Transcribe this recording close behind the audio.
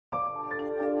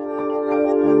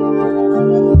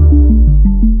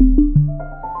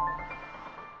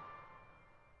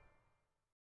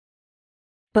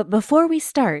But before we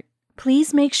start,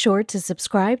 please make sure to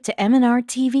subscribe to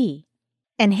m&rtv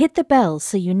and hit the bell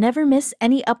so you never miss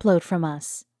any upload from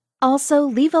us. Also,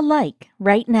 leave a like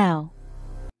right now.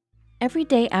 Every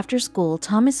day after school,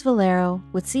 Tomas Valero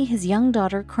would see his young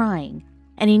daughter crying,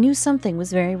 and he knew something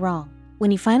was very wrong.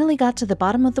 When he finally got to the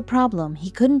bottom of the problem,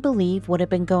 he couldn't believe what had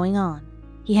been going on.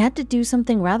 He had to do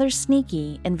something rather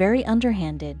sneaky and very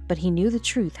underhanded, but he knew the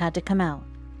truth had to come out.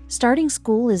 Starting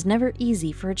school is never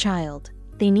easy for a child.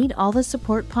 They need all the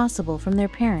support possible from their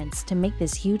parents to make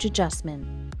this huge adjustment.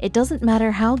 It doesn't matter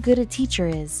how good a teacher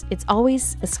is, it's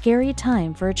always a scary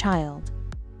time for a child.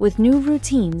 With new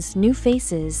routines, new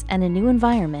faces, and a new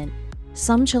environment,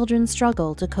 some children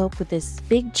struggle to cope with this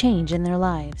big change in their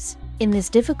lives. In this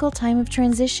difficult time of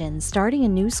transition, starting a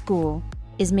new school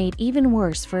is made even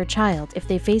worse for a child if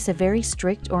they face a very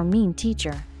strict or mean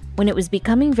teacher. When it was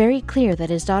becoming very clear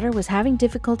that his daughter was having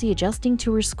difficulty adjusting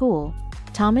to her school,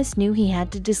 Tomas knew he had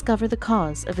to discover the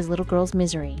cause of his little girl's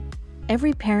misery.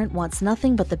 Every parent wants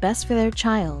nothing but the best for their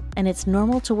child, and it's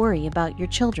normal to worry about your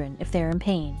children if they're in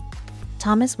pain.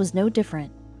 Tomas was no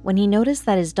different. When he noticed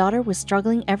that his daughter was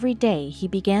struggling every day, he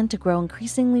began to grow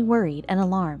increasingly worried and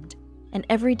alarmed, and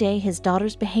every day his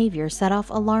daughter's behavior set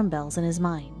off alarm bells in his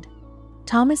mind.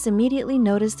 Tomas immediately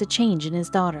noticed a change in his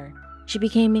daughter. She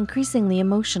became increasingly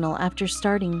emotional after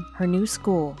starting her new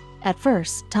school. At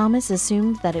first, Tomas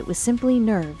assumed that it was simply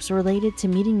nerves related to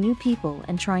meeting new people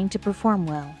and trying to perform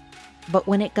well. But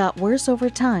when it got worse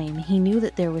over time, he knew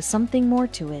that there was something more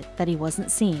to it that he wasn't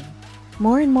seeing.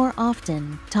 More and more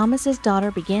often, Tomas's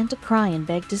daughter began to cry and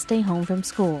beg to stay home from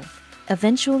school.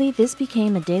 Eventually, this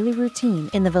became a daily routine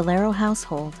in the Valero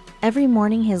household. Every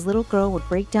morning, his little girl would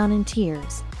break down in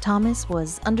tears. Tomas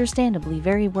was understandably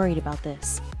very worried about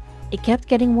this. It kept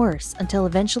getting worse until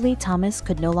eventually Tomas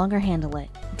could no longer handle it.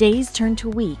 Days turned to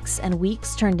weeks, and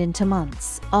weeks turned into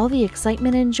months. All the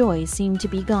excitement and joy seemed to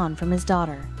be gone from his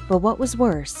daughter. But what was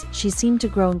worse, she seemed to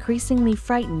grow increasingly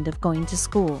frightened of going to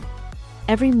school.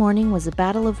 Every morning was a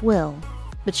battle of will,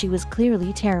 but she was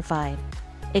clearly terrified.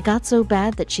 It got so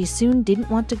bad that she soon didn't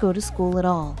want to go to school at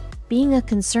all. Being a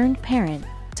concerned parent,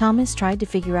 Tomas tried to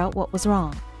figure out what was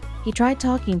wrong. He tried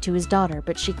talking to his daughter,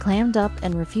 but she clammed up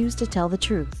and refused to tell the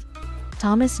truth.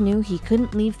 Tomas knew he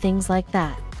couldn't leave things like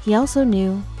that. He also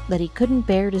knew that he couldn't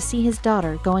bear to see his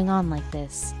daughter going on like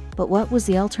this. But what was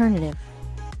the alternative?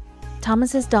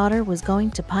 Tomas's daughter was going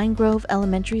to Pine Grove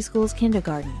Elementary School's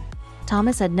kindergarten.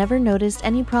 Tomas had never noticed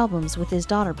any problems with his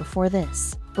daughter before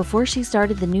this. Before she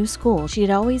started the new school, she had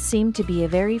always seemed to be a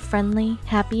very friendly,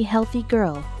 happy, healthy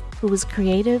girl who was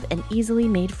creative and easily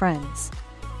made friends.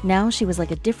 Now she was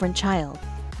like a different child.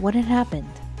 What had happened?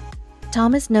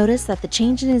 Tomas noticed that the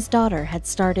change in his daughter had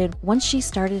started once she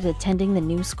started attending the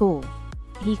new school.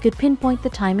 He could pinpoint the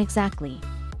time exactly.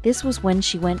 This was when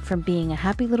she went from being a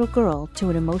happy little girl to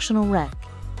an emotional wreck.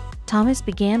 Tomas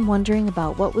began wondering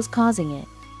about what was causing it.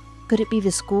 Could it be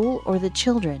the school or the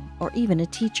children or even a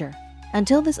teacher?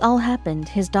 Until this all happened,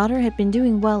 his daughter had been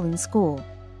doing well in school.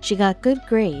 She got good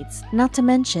grades, not to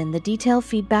mention the detailed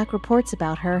feedback reports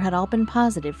about her had all been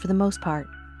positive for the most part.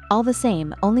 All the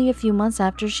same, only a few months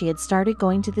after she had started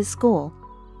going to this school,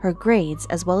 her grades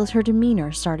as well as her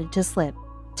demeanor started to slip.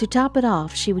 To top it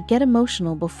off, she would get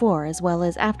emotional before as well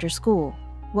as after school.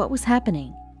 What was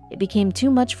happening? It became too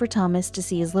much for Tomas to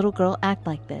see his little girl act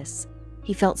like this.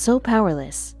 He felt so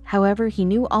powerless. However, he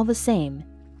knew all the same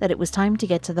that it was time to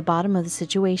get to the bottom of the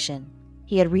situation.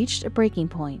 He had reached a breaking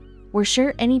point. We're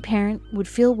sure any parent would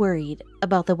feel worried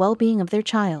about the well-being of their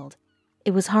child.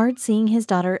 It was hard seeing his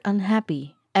daughter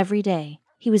unhappy every day.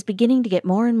 He was beginning to get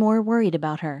more and more worried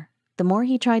about her. The more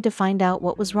he tried to find out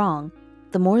what was wrong,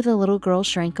 the more the little girl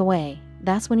shrank away.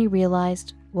 That's when he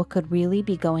realized what could really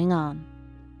be going on.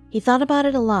 He thought about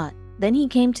it a lot. Then he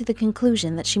came to the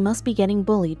conclusion that she must be getting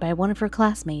bullied by one of her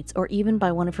classmates or even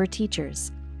by one of her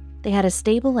teachers. They had a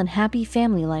stable and happy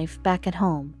family life back at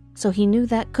home, so he knew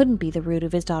that couldn't be the root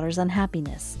of his daughter's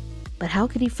unhappiness. But how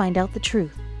could he find out the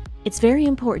truth? It's very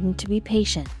important to be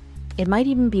patient. It might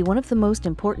even be one of the most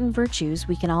important virtues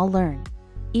we can all learn,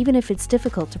 even if it's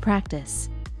difficult to practice.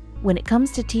 When it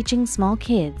comes to teaching small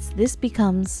kids, this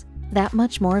becomes that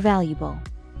much more valuable.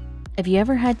 If you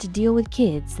ever had to deal with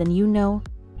kids, then you know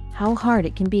how hard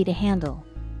it can be to handle.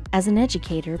 As an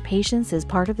educator, patience is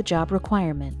part of the job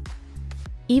requirement.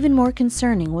 Even more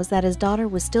concerning was that his daughter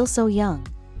was still so young.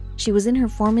 She was in her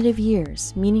formative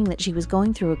years, meaning that she was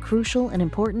going through a crucial and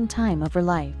important time of her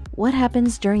life. What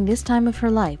happens during this time of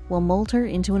her life will mold her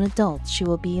into an adult she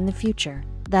will be in the future.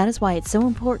 That is why it's so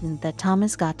important that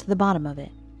Tomas got to the bottom of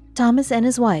it. Tomas and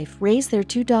his wife raised their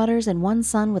 2 daughters and 1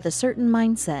 son with a certain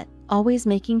mindset, always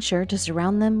making sure to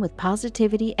surround them with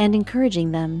positivity and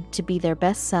encouraging them to be their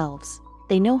best selves.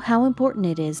 They know how important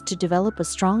it is to develop a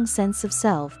strong sense of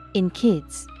self in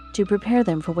kids to prepare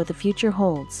them for what the future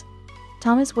holds.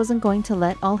 Tomas wasn't going to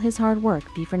let all his hard work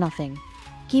be for nothing.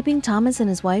 Keeping Tomas and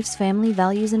his wife's family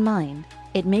values in mind,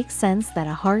 it makes sense that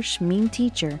a harsh, mean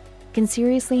teacher can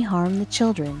seriously harm the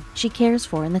children she cares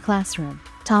for in the classroom.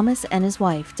 Tomas and his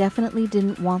wife definitely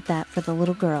didn't want that for the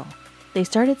little girl. They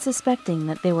started suspecting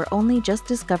that they were only just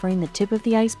discovering the tip of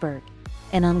the iceberg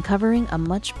and uncovering a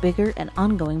much bigger and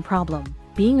ongoing problem.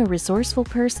 Being a resourceful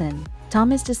person,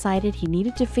 Tomas decided he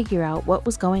needed to figure out what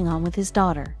was going on with his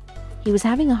daughter. He was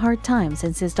having a hard time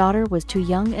since his daughter was too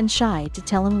young and shy to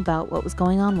tell him about what was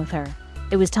going on with her.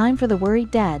 It was time for the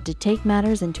worried dad to take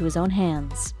matters into his own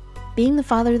hands. Being the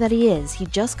father that he is, he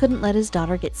just couldn't let his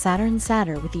daughter get sadder and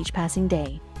sadder with each passing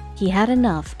day. He had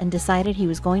enough and decided he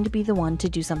was going to be the one to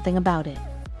do something about it.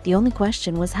 The only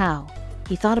question was how.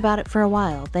 He thought about it for a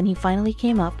while, then he finally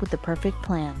came up with the perfect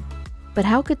plan. But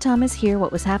how could Tomas hear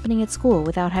what was happening at school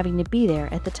without having to be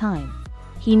there at the time?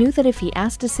 He knew that if he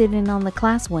asked to sit in on the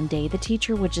class one day, the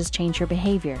teacher would just change her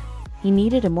behavior. He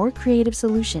needed a more creative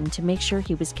solution to make sure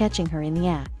he was catching her in the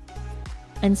act.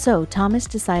 And so Tomas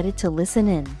decided to listen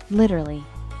in, literally.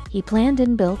 He planned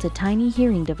and built a tiny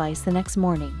hearing device the next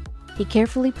morning. He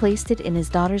carefully placed it in his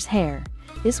daughter's hair.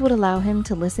 This would allow him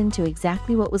to listen to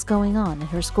exactly what was going on at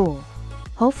her school.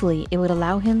 Hopefully, it would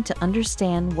allow him to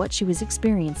understand what she was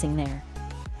experiencing there.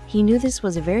 He knew this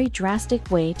was a very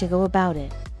drastic way to go about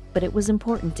it, but it was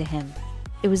important to him.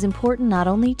 It was important not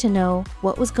only to know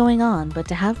what was going on, but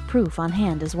to have proof on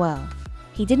hand as well.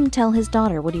 He didn't tell his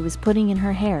daughter what he was putting in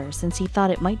her hair since he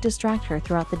thought it might distract her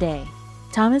throughout the day.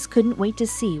 Tomas couldn't wait to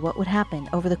see what would happen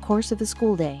over the course of the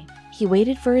school day. He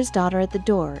waited for his daughter at the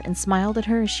door and smiled at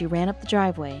her as she ran up the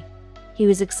driveway. He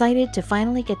was excited to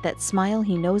finally get that smile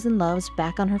he knows and loves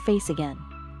back on her face again.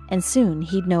 And soon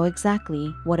he'd know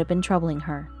exactly what had been troubling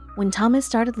her. When Tomas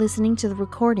started listening to the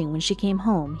recording when she came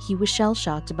home, he was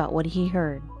shell-shocked about what he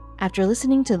heard. After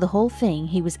listening to the whole thing,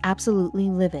 he was absolutely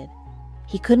livid.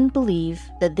 He couldn't believe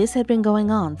that this had been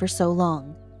going on for so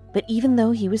long. But even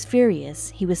though he was furious,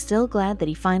 he was still glad that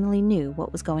he finally knew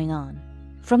what was going on.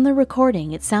 From the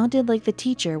recording, it sounded like the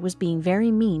teacher was being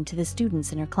very mean to the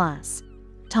students in her class.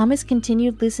 Tomas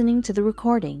continued listening to the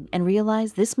recording and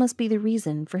realized this must be the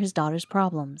reason for his daughter's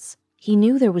problems. He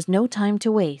knew there was no time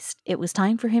to waste. It was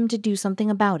time for him to do something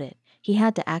about it. He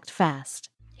had to act fast.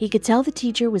 He could tell the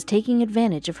teacher was taking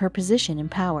advantage of her position and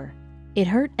power. It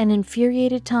hurt and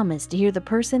infuriated Tomas to hear the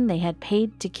person they had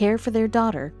paid to care for their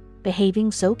daughter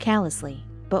behaving so callously.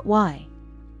 But why?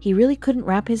 He really couldn't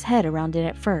wrap his head around it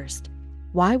at first.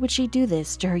 Why would she do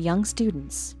this to her young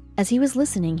students? As he was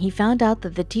listening, he found out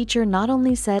that the teacher not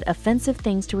only said offensive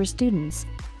things to her students,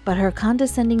 but her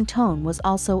condescending tone was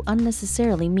also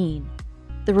unnecessarily mean.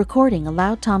 The recording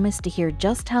allowed Tomas to hear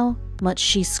just how much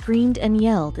she screamed and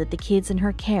yelled at the kids in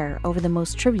her care over the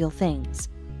most trivial things.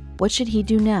 What should he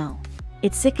do now?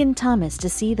 It sickened Tomas to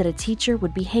see that a teacher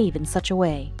would behave in such a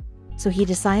way, so he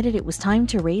decided it was time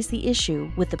to raise the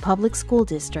issue with the public school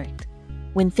district.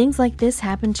 When things like this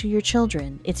happen to your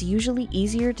children, it's usually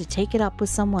easier to take it up with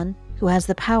someone who has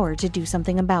the power to do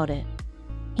something about it.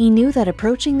 He knew that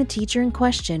approaching the teacher in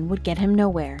question would get him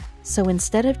nowhere, so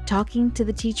instead of talking to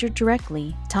the teacher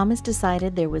directly, Tomas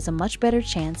decided there was a much better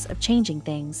chance of changing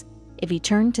things if he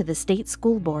turned to the state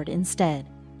school board instead.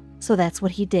 So that's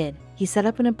what he did. He set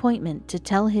up an appointment to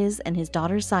tell his and his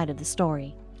daughter's side of the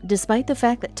story. Despite the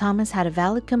fact that Tomas had a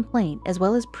valid complaint as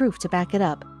well as proof to back it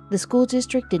up, the school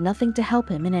district did nothing to help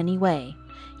him in any way.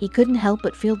 He couldn't help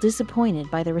but feel disappointed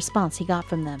by the response he got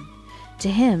from them. To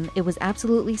him, it was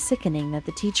absolutely sickening that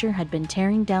the teacher had been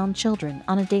tearing down children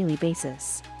on a daily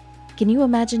basis. Can you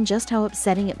imagine just how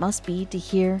upsetting it must be to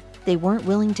hear they weren't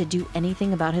willing to do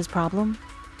anything about his problem?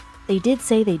 They did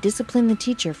say they disciplined the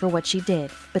teacher for what she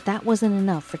did, but that wasn't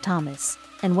enough for Tomas.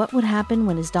 And what would happen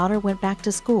when his daughter went back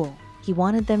to school? He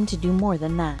wanted them to do more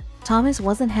than that. Tomas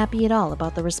wasn't happy at all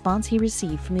about the response he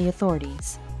received from the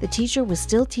authorities. The teacher was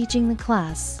still teaching the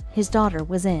class his daughter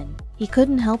was in. He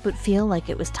couldn't help but feel like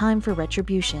it was time for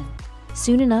retribution.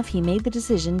 Soon enough, he made the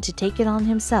decision to take it on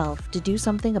himself to do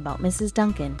something about Mrs.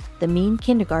 Duncan, the mean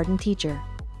kindergarten teacher.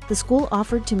 The school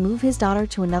offered to move his daughter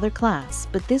to another class,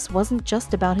 but this wasn't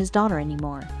just about his daughter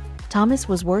anymore. Tomas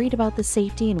was worried about the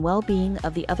safety and well-being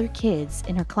of the other kids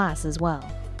in her class as well.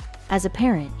 As a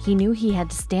parent, he knew he had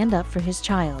to stand up for his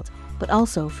child, but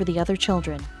also for the other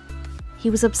children. He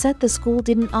was upset the school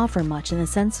didn't offer much in the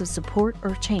sense of support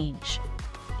or change.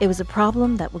 It was a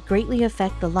problem that would greatly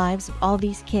affect the lives of all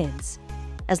these kids.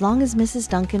 As long as Mrs.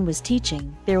 Duncan was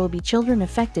teaching, there will be children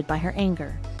affected by her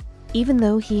anger. Even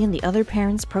though he and the other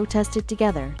parents protested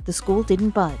together, the school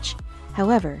didn't budge.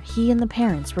 However, he and the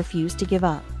parents refused to give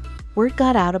up. Word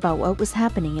got out about what was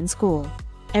happening in school.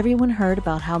 Everyone heard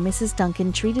about how Mrs.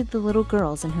 Duncan treated the little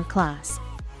girls in her class.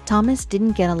 Thomas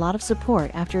didn't get a lot of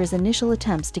support after his initial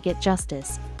attempts to get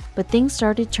justice, but things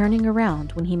started turning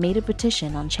around when he made a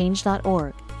petition on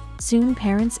change.org. Soon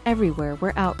parents everywhere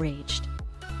were outraged.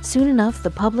 Soon enough,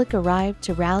 the public arrived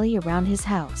to rally around his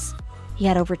house. He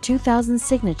had over 2,000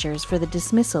 signatures for the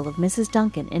dismissal of Mrs.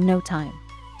 Duncan in no time.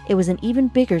 It was an even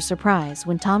bigger surprise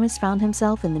when Thomas found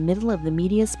himself in the middle of the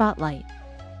media spotlight.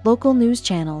 Local news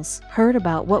channels heard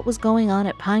about what was going on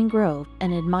at Pine Grove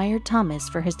and admired Thomas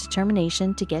for his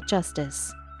determination to get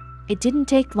justice. It didn't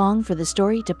take long for the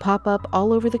story to pop up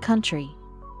all over the country.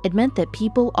 It meant that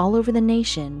people all over the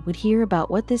nation would hear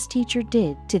about what this teacher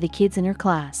did to the kids in her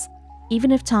class.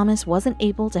 Even if Thomas wasn't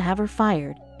able to have her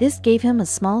fired, this gave him a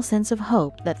small sense of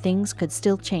hope that things could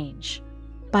still change.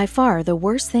 By far, the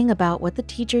worst thing about what the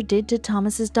teacher did to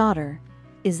Thomas's daughter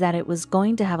is that it was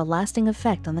going to have a lasting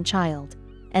effect on the child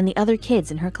and the other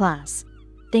kids in her class.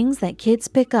 Things that kids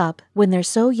pick up when they're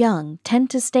so young tend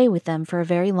to stay with them for a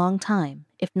very long time,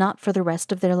 if not for the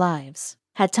rest of their lives.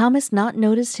 Had Thomas not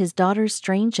noticed his daughter's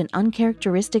strange and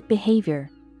uncharacteristic behavior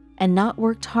and not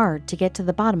worked hard to get to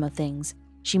the bottom of things,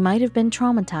 she might have been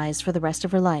traumatized for the rest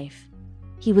of her life.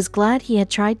 He was glad he had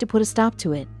tried to put a stop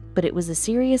to it, but it was a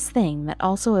serious thing that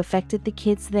also affected the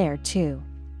kids there too.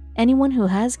 Anyone who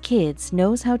has kids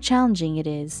knows how challenging it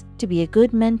is to be a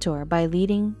good mentor by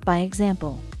leading by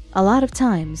example. A lot of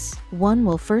times, one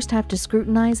will first have to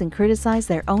scrutinize and criticize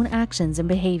their own actions and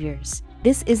behaviors.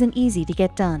 This isn't easy to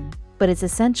get done, but it's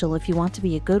essential if you want to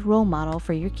be a good role model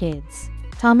for your kids.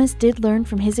 Thomas did learn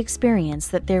from his experience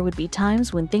that there would be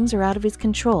times when things are out of his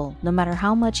control, no matter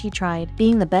how much he tried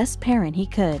being the best parent he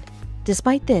could.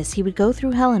 Despite this, he would go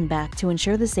through hell and back to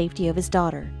ensure the safety of his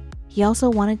daughter. He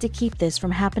also wanted to keep this from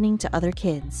happening to other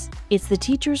kids. It's the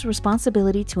teacher's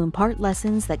responsibility to impart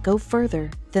lessons that go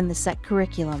further than the set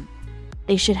curriculum.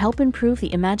 They should help improve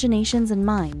the imaginations and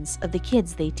minds of the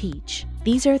kids they teach.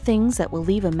 These are things that will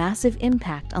leave a massive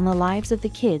impact on the lives of the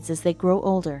kids as they grow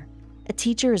older. A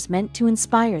teacher is meant to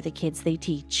inspire the kids they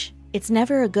teach. It's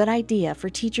never a good idea for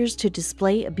teachers to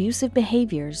display abusive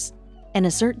behaviors and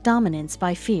assert dominance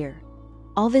by fear.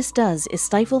 All this does is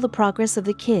stifle the progress of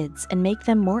the kids and make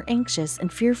them more anxious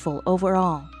and fearful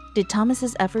overall. Did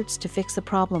Thomas's efforts to fix the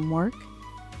problem work?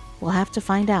 We'll have to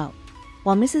find out.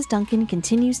 While Mrs. Duncan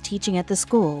continues teaching at the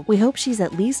school, we hope she's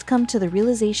at least come to the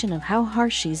realization of how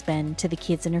harsh she's been to the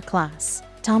kids in her class.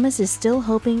 Thomas is still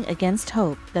hoping against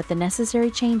hope that the necessary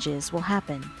changes will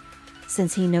happen,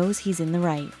 since he knows he's in the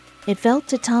right. It felt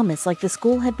to Thomas like the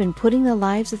school had been putting the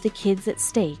lives of the kids at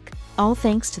stake, all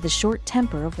thanks to the short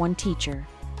temper of one teacher.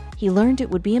 He learned it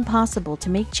would be impossible to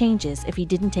make changes if he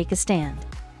didn't take a stand.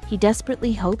 He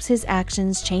desperately hopes his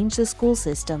actions change the school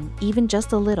system, even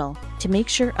just a little, to make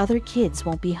sure other kids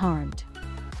won't be harmed.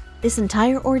 This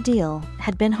entire ordeal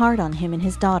had been hard on him and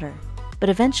his daughter, but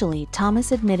eventually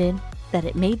Thomas admitted that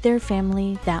it made their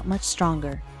family that much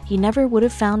stronger. He never would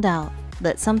have found out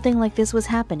that something like this was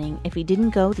happening if he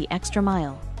didn't go the extra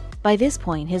mile. By this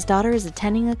point, his daughter is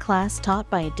attending a class taught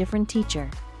by a different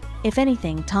teacher. If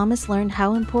anything, Thomas learned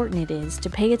how important it is to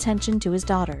pay attention to his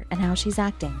daughter and how she's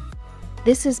acting.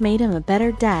 This has made him a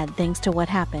better dad thanks to what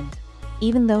happened,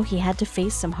 even though he had to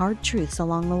face some hard truths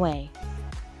along the way.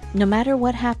 No matter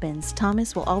what happens,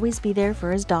 Thomas will always be there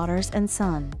for his daughters and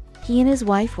son. He and his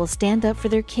wife will stand up for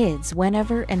their kids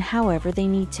whenever and however they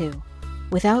need to.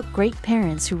 Without great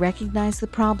parents who recognize the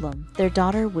problem, their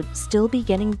daughter would still be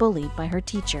getting bullied by her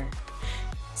teacher.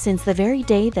 Since the very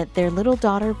day that their little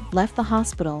daughter left the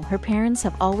hospital, her parents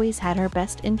have always had her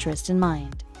best interest in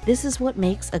mind. This is what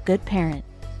makes a good parent.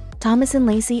 Thomas and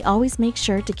Lacey always make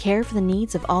sure to care for the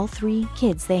needs of all 3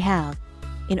 kids they have.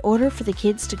 In order for the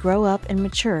kids to grow up and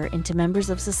mature into members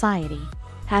of society,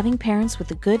 having parents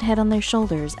with a good head on their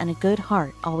shoulders and a good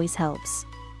heart always helps.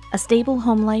 A stable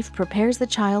home life prepares the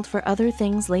child for other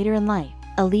things later in life.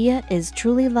 Aaliyah is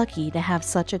truly lucky to have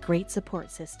such a great support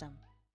system.